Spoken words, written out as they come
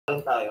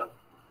N tayo.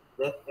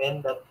 That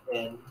N, that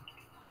N,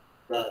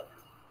 that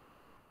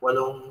 8,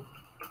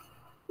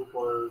 2,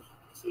 4,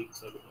 6,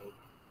 7,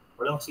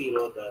 8. Walang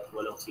 0, that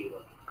walang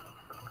 0.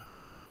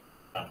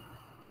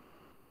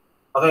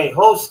 Okay,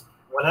 host,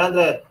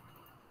 100.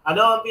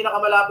 Ano ang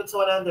pinakamalapit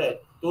sa 100?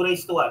 2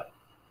 raised to what?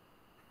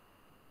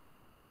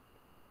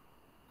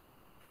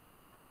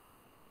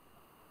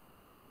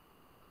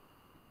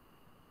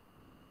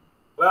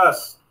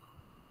 Plus,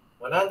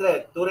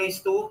 100. 2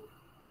 raised to?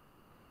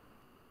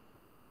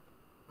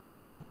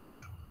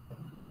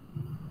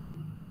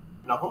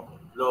 Naku,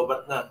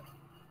 lobat na.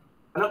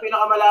 Ano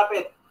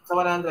pinakamalapit sa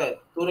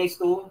 100? 2 raised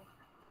to?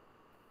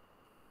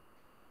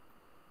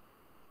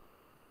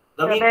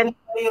 Gamitin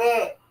mo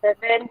dire.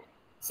 7.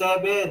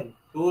 7.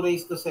 2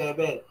 raised to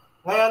 7.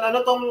 Ngayon, ano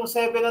tong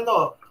 7 na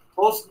to?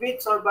 Host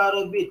bits or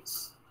borrowed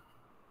bits?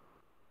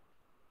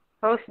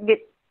 Host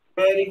bit.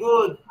 Very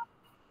good.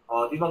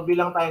 O, di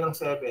magbilang tayo ng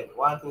 7. 1,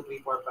 2, 3,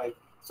 4, 5.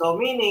 So,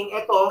 meaning,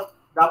 ito,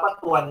 dapat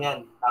 1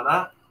 yan.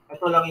 Tama?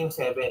 Ito lang yung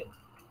 7.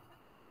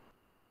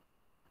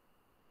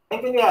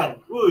 Intindihan?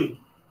 Uy!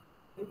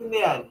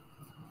 Intindihan?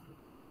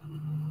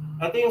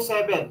 Ito yung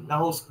 7 na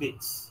host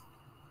bits.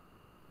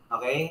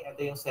 Okay?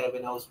 Ito yung 7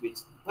 host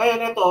bits.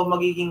 Ngayon, ito,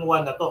 magiging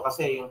 1 na to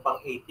kasi yung pang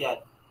 8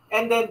 yan.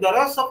 And then, the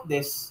rest of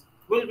this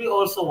will be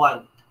also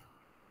 1.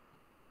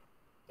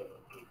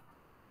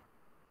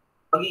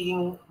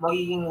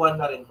 Magiging 1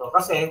 na rin to.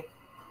 Kasi,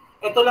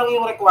 ito lang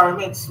yung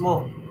requirements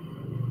mo.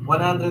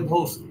 100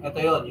 host. Ito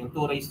yon yung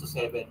 2 raised to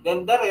 7.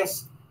 Then, the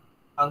rest,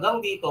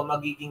 hanggang dito,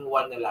 magiging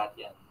 1 na lahat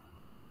yan.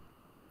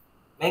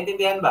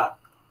 Naintindihan ba?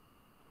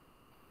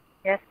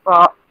 Yes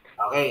po.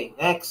 Okay,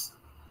 next.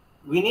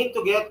 We need to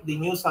get the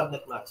new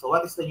subnet mask. So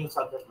what is the new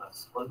subnet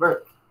mask?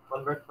 Convert.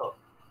 Convert to.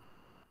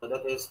 So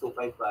that is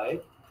 255.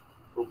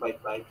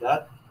 255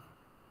 that.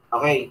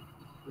 Okay.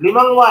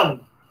 5-1.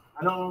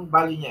 Anong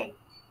value niyan?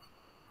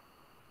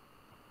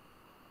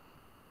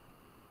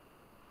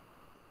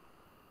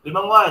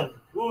 5-1.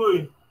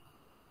 Uy.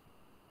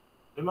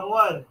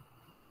 5-1.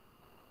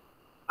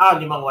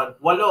 5-1.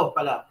 8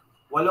 pala.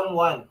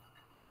 8-1.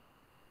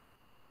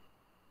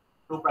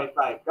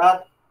 255.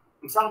 That,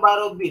 isang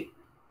borrowed bit.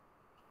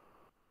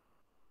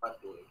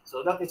 128.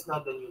 So that is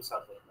not the new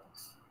subnet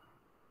mask.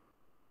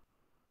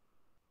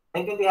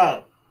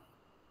 Naintindihan?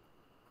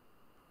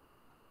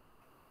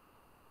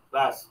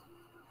 Class.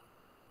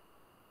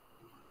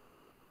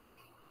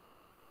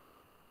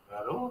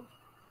 Claro.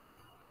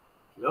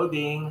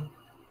 Loading.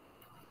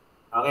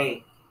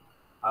 Okay.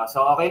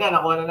 So okay na,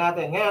 nakuha na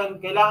natin.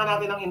 Ngayon, kailangan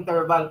natin ng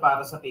interval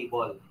para sa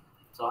table.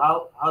 So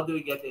how do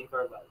we get the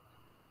interval?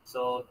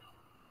 So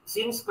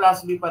since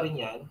class B pa rin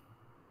yan,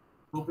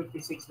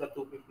 256 na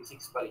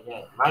 256 pa rin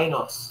yan,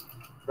 minus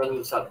the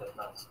new subnet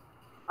mask.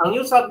 Ang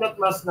new subnet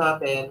mask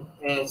natin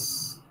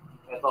is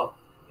ito,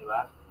 di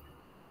ba?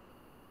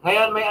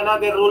 Ngayon, may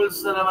another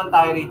rules na naman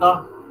tayo rito.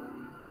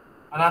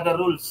 Another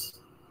rules.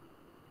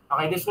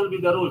 Okay, this will be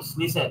the rules.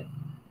 Listen.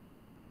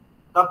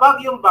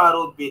 Kapag yung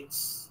borrowed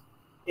bits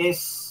is,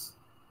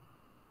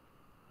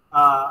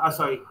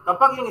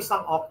 kapag yung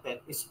isang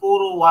octet is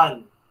puro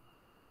 1,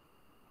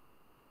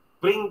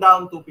 bring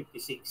down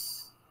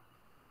 256.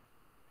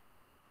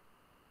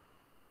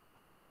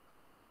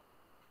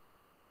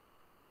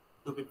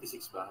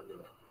 ba?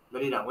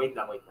 Dali lang, wait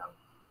lang.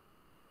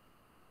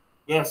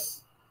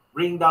 Yes,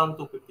 bring down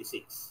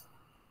 256.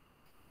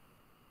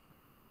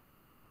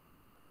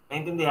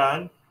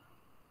 Naintindihan?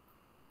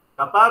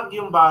 Kapag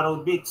yung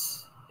borrowed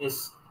bits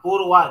is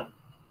puro 1,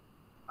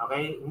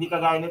 okay, hindi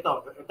kagaya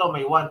nito. Ito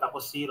may 1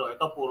 tapos 0.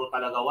 Ito puro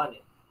talaga 1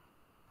 eh.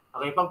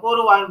 Okay, pag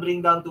puro 1,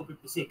 bring down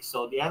 256.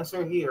 So the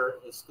answer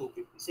here is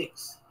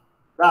 256.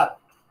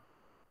 That.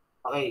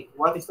 Okay,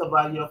 what is the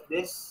value of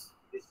this?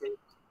 This is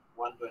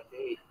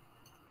 128.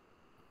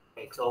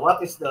 Okay, so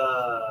what is the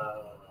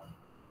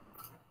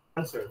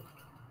answer?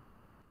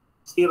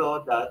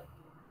 0 dot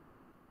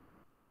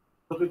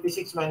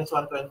 256 minus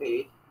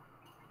 128.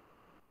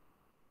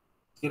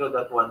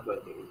 0.128.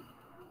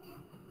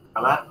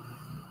 Tama?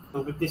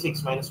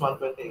 256 minus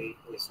 128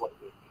 is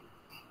 128.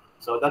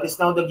 So that is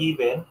now the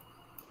given.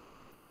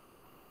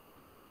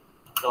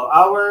 So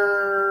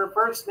our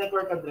first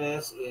network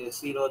address is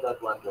 0.128.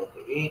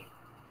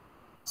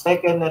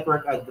 Second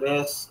network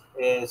address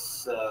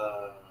is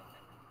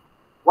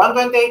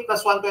 128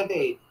 plus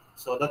 128.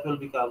 So that will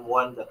become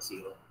 1.0.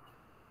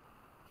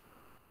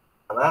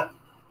 Tama?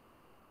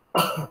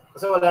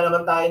 Kasi wala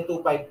naman tayong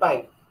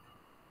 255.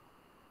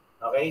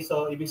 Okay,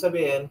 so ibig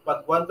sabihin,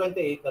 pag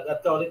 128, nag-add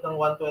ka ulit ng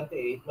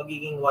 128,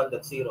 magiging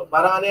 1.0.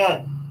 Parang ano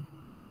yan?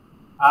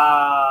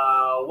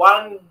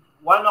 1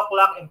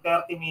 o'clock and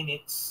 30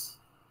 minutes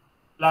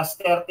plus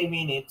 30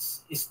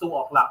 minutes is 2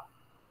 o'clock.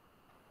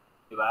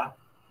 Diba?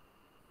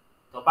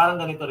 So parang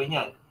ganito rin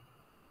yan.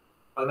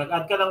 Pag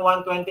nag-add ka ng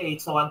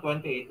 128 sa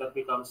 128, that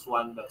becomes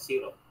 1.0.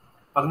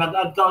 Pag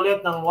nag-add ka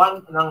ulit ng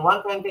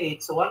 128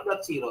 sa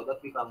 1.0,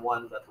 that becomes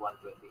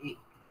 1.128.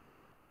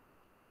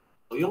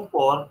 So yung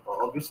 4,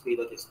 obviously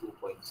that is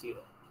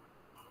 2.0.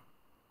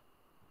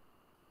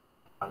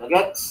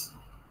 Nagets?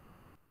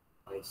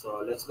 Okay,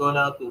 so let's go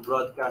now to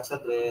broadcast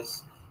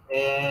address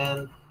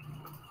and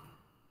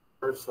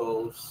first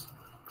host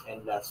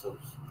and last host.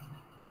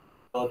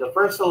 So the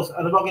first host,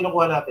 ano ba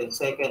kinukuha natin?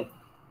 Second.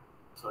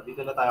 So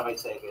dito na tayo kay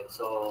second.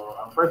 So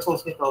ang first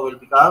host nito will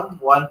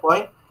become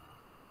 1.1.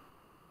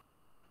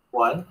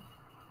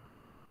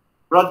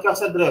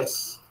 Broadcast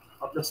address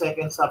of the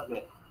second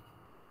subnet.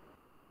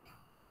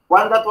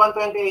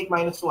 1.128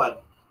 minus 1.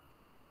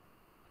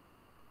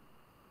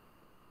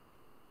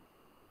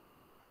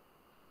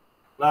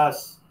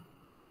 Plus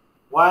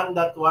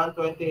 1.128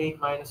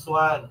 minus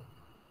 1.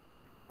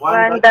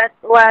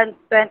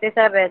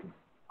 1.127.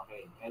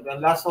 Okay. And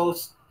then last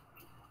host.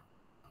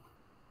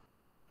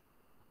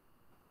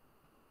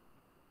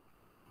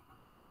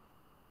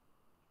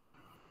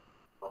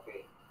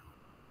 Okay.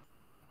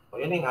 So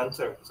yun yung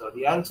answer. So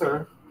the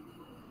answer,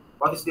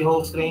 what is the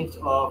host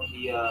range of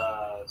the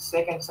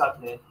second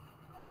subnet?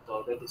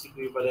 So that is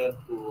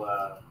equivalent to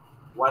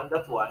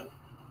 1.1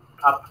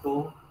 up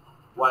to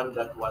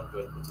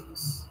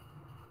 1.126.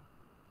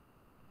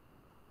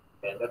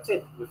 And that's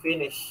it. We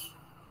finish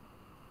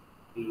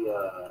the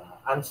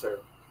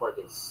answer for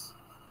this.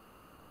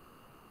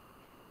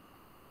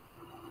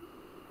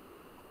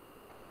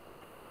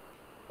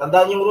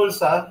 Tandaan yung rules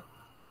ha.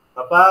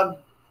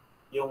 Kapag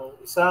yung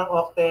isang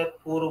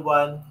octet, puro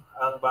 1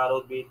 ang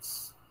borrowed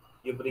bits,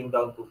 you bring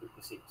down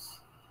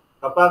 256.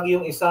 Kapag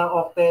yung isang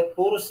octet,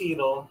 puro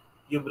 0,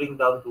 you bring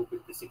down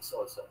 256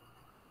 also.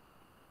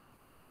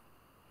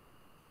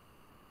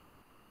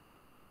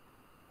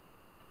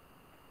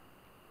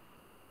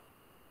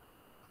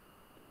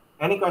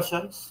 Any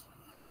questions?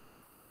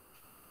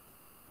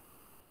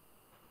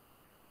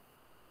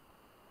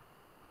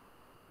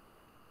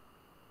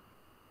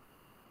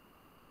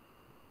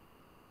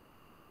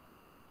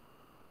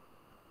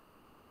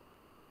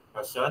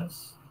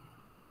 Questions?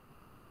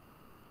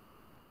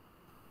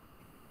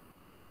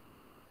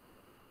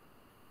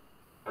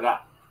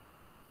 Wala.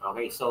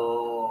 Okay,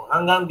 so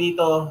hanggang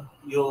dito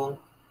yung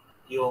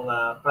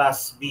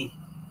class B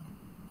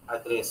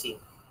addressing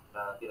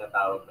na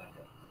tinatawag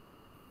natin.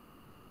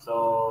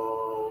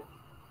 So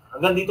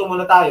hanggang dito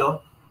muna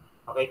tayo.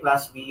 Okay,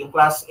 class B. Yung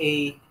class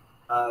A,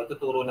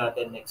 ituturo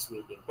natin next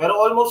meeting. Pero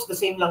almost the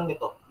same lang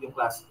nito, yung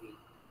class A.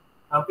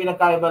 Ang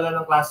pinagkaiba lang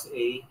ng class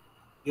A,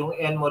 yung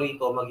N mo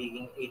rito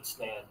magiging H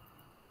na yan.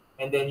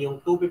 And then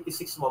yung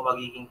 256 mo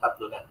magiging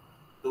 3 na.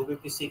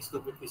 256,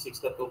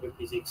 256 na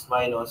 256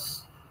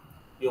 minus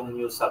yung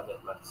new subnet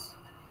mask.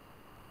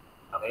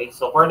 Okay?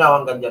 So for now,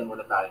 hanggang dyan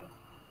muna tayo.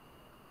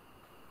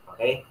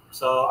 Okay?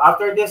 So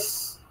after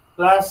this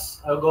class,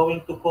 I'm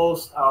going to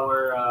post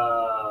our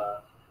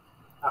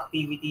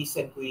activities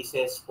and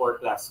quizzes for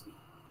class B.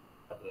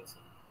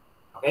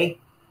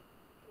 Okay?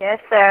 Yes,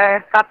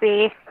 sir.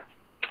 Copy.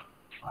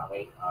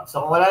 Okay.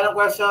 So kung wala ng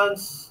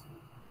questions,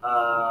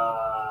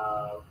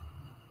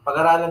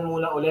 pag-aralan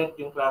muna ulit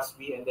yung class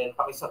B and then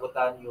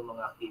pakisagutan yung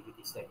mga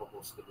activities na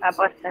ipopost ko dito.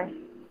 Tapos, sir.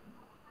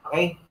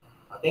 Okay?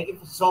 Thank you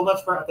so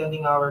much for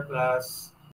attending our class.